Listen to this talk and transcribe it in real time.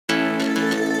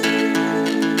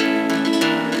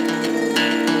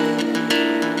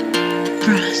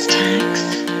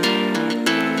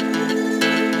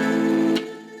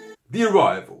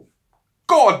Arrival.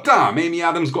 God damn, Amy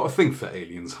Adams got a thing for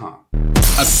aliens, huh?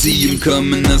 I see him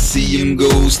coming, I see him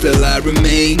go, still I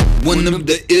remain one of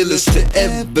the illest to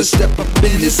ever step up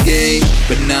in this game.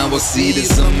 But now I see that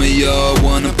some of y'all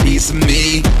want a piece of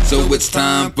me, so it's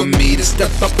time for me to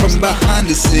step up from behind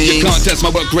the scenes. You can't test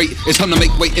my work great, it's time to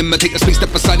make weight, imitate the space,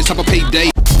 step aside, it's time for payday.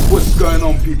 What's going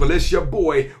on, people? It's your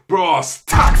boy Brass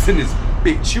Tax in this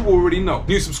bitch, you already know.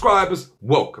 New subscribers,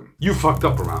 welcome. You fucked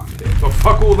up around here, but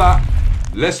fuck all that.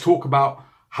 Let's talk about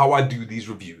how I do these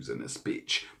reviews in this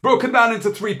bitch. Broken down into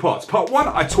 3 parts. Part 1,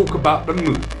 I talk about the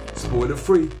movie, spoiler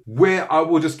free, where I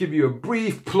will just give you a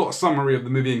brief plot summary of the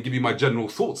movie and give you my general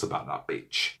thoughts about that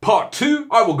bitch. Part 2,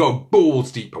 I will go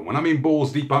balls deep. And when I mean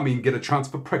balls deep, I mean get a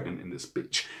transfer pregnant in this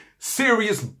bitch.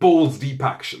 Serious balls deep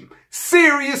action.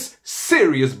 Serious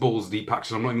balls deep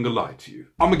action. I'm not even gonna lie to you.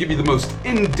 I'm gonna give you the most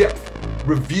in-depth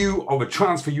review of a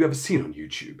transfer you ever seen on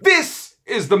YouTube. This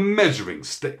is the measuring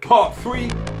stick. Part 3,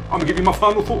 I'm gonna give you my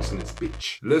final thoughts on this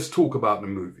bitch. Let's talk about the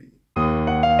movie.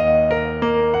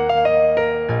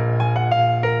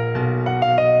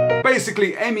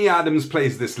 Basically, Amy Adams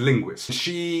plays this linguist.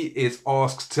 She is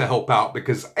asked to help out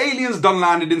because aliens done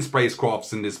landed in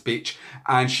spacecrafts in this bitch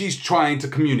and she's trying to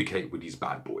communicate with these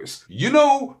bad boys. You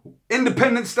know,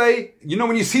 Independence Day, you know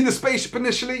when you see the spaceship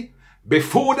initially?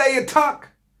 Before they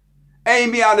attack,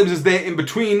 Amy Adams is there in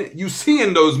between you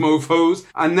seeing those mofos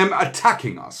and them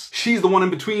attacking us. She's the one in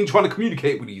between trying to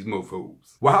communicate with these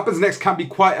mofos. What happens next can be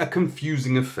quite a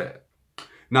confusing affair.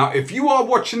 Now, if you are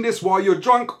watching this while you're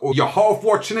drunk or you're half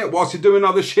watching it whilst you're doing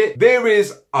other shit, there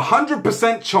is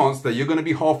 100% chance that you're going to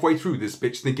be halfway through this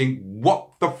bitch thinking,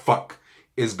 what the fuck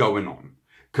is going on?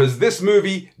 Because this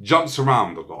movie jumps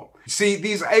around a lot. See,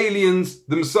 these aliens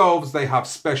themselves, they have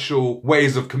special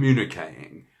ways of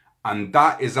communicating. And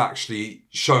that is actually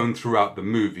shown throughout the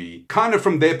movie, kind of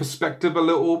from their perspective a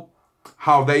little,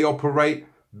 how they operate,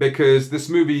 because this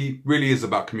movie really is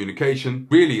about communication.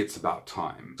 Really, it's about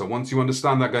time. So once you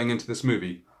understand that going into this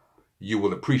movie, you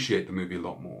will appreciate the movie a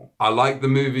lot more. I like the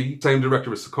movie, same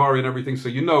director as Sakari and everything, so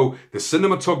you know the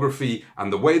cinematography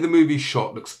and the way the movie's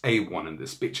shot looks A1 in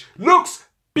this bitch. Looks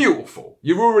beautiful.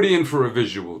 You're already in for a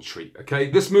visual treat,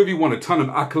 okay? This movie won a ton of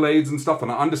accolades and stuff,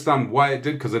 and I understand why it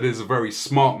did, because it is a very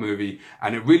smart movie,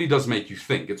 and it really does make you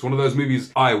think. It's one of those movies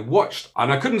I watched,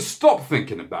 and I couldn't stop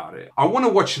thinking about it. I want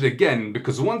to watch it again,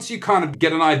 because once you kind of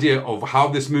get an idea of how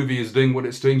this movie is doing what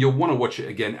it's doing, you'll want to watch it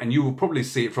again, and you will probably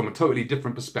see it from a totally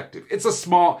different perspective. It's a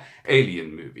smart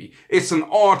alien movie. It's an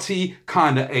arty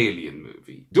kind of alien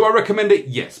movie. Do I recommend it?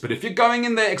 Yes, but if you're going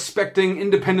in there expecting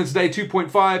Independence Day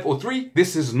 2.5 or 3,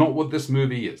 this is not what this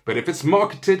movie is. But if it's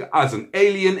marketed as an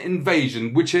alien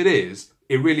invasion, which it is,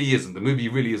 it really isn't. The movie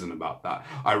really isn't about that.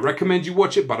 I recommend you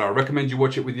watch it, but I recommend you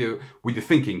watch it with your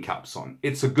thinking caps on.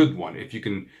 It's a good one. If you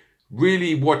can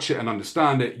really watch it and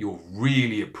understand it, you'll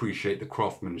really appreciate the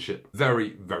craftsmanship.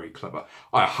 Very, very clever.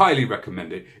 I highly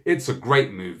recommend it. It's a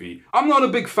great movie. I'm not a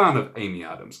big fan of Amy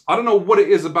Adams. I don't know what it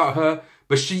is about her,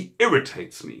 but she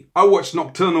irritates me. I watched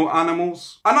Nocturnal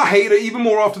Animals, and I hate her even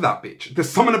more after that bitch. There's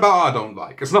something about her I don't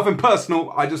like. It's nothing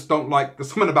personal, I just don't like, there's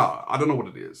something about her. I don't know what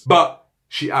it is. But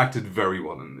she acted very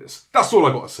well in this. That's all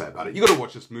I gotta say about it. You gotta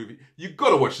watch this movie. You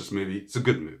gotta watch this movie. It's a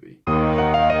good movie.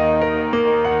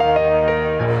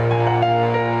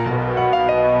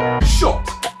 Shot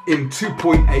in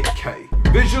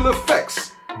 2.8K. Visual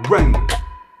effects rendered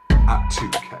at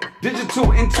 2K.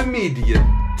 Digital intermediate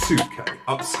 2K.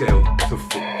 Upscaled to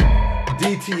 4.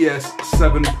 DTS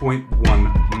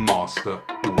 7.1 master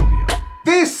audio.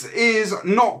 This is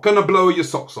not gonna blow your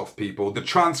socks off, people. The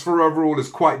transfer overall is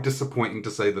quite disappointing,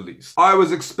 to say the least. I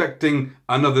was expecting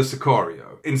another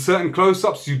Sicario. In certain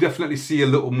close-ups, you definitely see a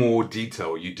little more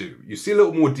detail. You do. You see a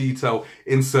little more detail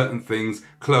in certain things,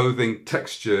 clothing,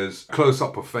 textures,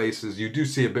 close-up of faces. You do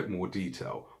see a bit more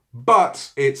detail,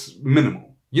 but it's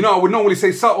minimal. You know, I would normally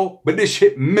say subtle, but this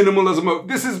shit minimal as a mofo.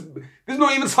 This is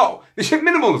not even subtle. This shit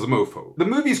minimal as a mofo. The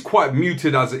movie's quite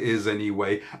muted as it is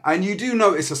anyway, and you do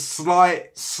notice a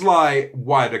slight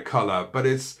wider color, but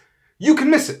you can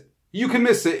miss it. You can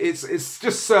miss it. It's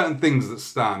just certain things that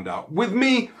stand out. With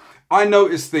me, I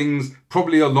notice things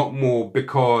probably a lot more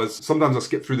because sometimes I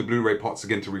skip through the Blu-ray parts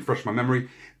again to refresh my memory.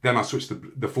 Then I switch the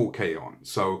 4K on.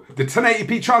 So the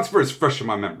 1080p transfer is fresh in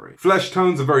my memory. Flesh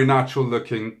tones are very natural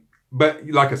looking. But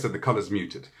like I said, the color's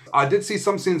muted. I did see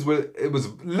some scenes where it was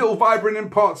a little vibrant in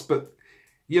parts, but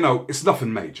you know, it's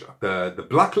nothing major. The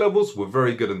black levels were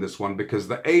very good in this one because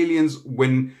the aliens,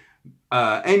 when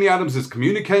Amy Adams is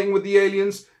communicating with the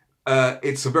aliens,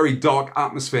 it's a very dark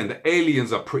atmosphere and the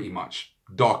aliens are pretty much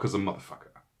dark as a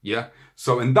motherfucker. Yeah.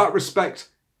 So in that respect,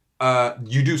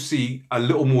 you do see a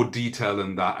little more detail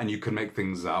in that and you can make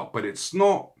things out, but it's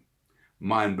not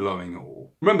mind-blowing at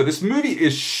all. Remember, this movie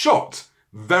is shot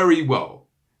very well.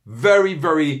 Very,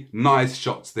 very nice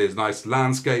shots. There's nice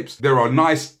landscapes. There are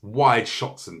nice wide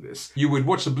shots in this. You would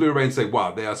watch the Blu-ray and say,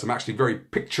 wow, there are some actually very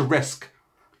picturesque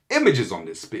images on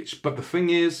this bitch. But the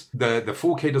thing is, the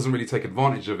 4K doesn't really take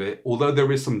advantage of it. Although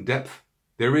there is some depth.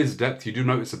 There is depth. You do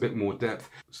notice a bit more depth.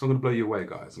 It's not going to blow you away,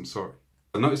 guys. I'm sorry.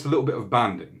 I noticed a little bit of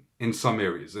banding in some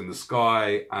areas, in the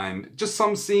sky and just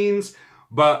some scenes,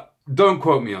 but don't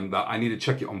quote me on that. I need to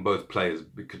check it on both players.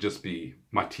 It could just be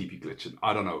my TV glitching.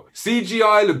 I don't know.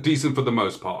 CGI looked decent for the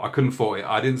most part. I couldn't fault it.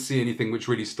 I didn't see anything which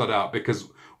really stood out because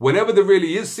whenever there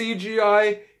really is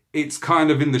CGI, it's kind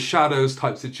of in the shadows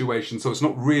type situation. So it's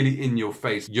not really in your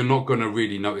face. You're not going to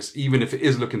really notice. Even if it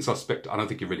is looking suspect, I don't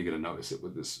think you're really going to notice it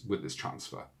with this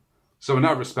transfer. So in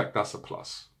that respect, that's a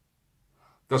plus.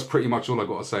 That's pretty much all I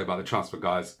got to say about the transfer,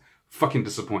 guys. Fucking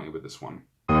disappointed with this one.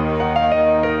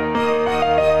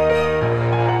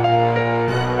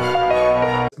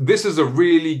 This is a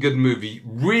really good movie,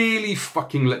 really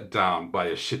fucking let down by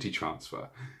a shitty transfer.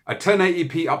 A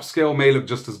 1080p upscale may look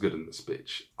just as good in this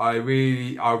bitch. I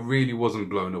really wasn't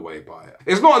blown away by it.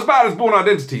 It's not as bad as Bourne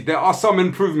Identity. There are some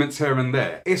improvements here and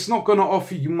there. It's not gonna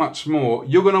offer you much more.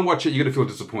 You're gonna watch it, you're gonna feel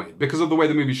disappointed because of the way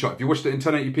the movie's shot. If you watched it in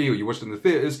 1080p or you watched it in the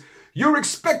theaters, you're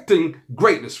expecting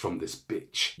greatness from this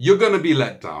bitch. You're gonna be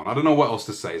let down. I don't know what else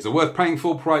to say. Is it worth paying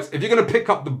full price? If you're gonna pick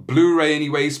up the Blu-ray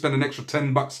anyway, spend an extra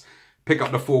 10 bucks, pick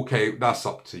up the 4K, that's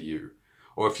up to you.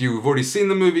 Or if you've already seen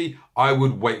the movie, I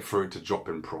would wait for it to drop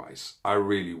in price. I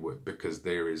really would, because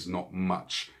there is not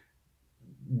much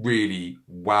really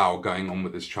wow going on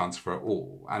with this transfer at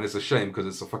all. And it's a shame because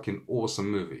it's a fucking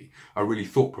awesome movie, a really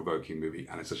thought-provoking movie,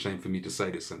 and it's a shame for me to say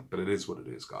this, but it is what it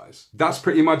is, guys. That's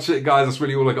pretty much it, guys. That's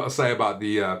really all I got to say about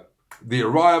The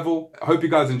Arrival. I hope you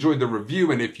guys enjoyed the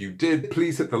review, and if you did,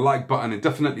 please hit the like button and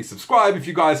definitely subscribe if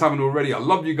you guys haven't already. I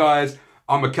love you guys.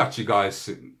 I'm gonna catch you guys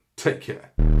soon. Take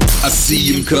care. I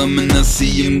see him coming, I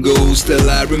see him go, still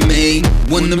I remain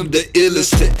one of the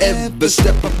illest to ever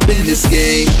step up in this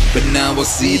game. But now I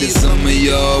see that some of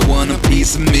y'all want a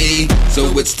piece of me,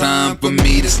 so it's time for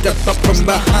me to step up from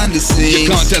behind the scenes. You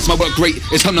can't test my work great,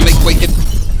 it's time to make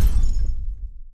weight.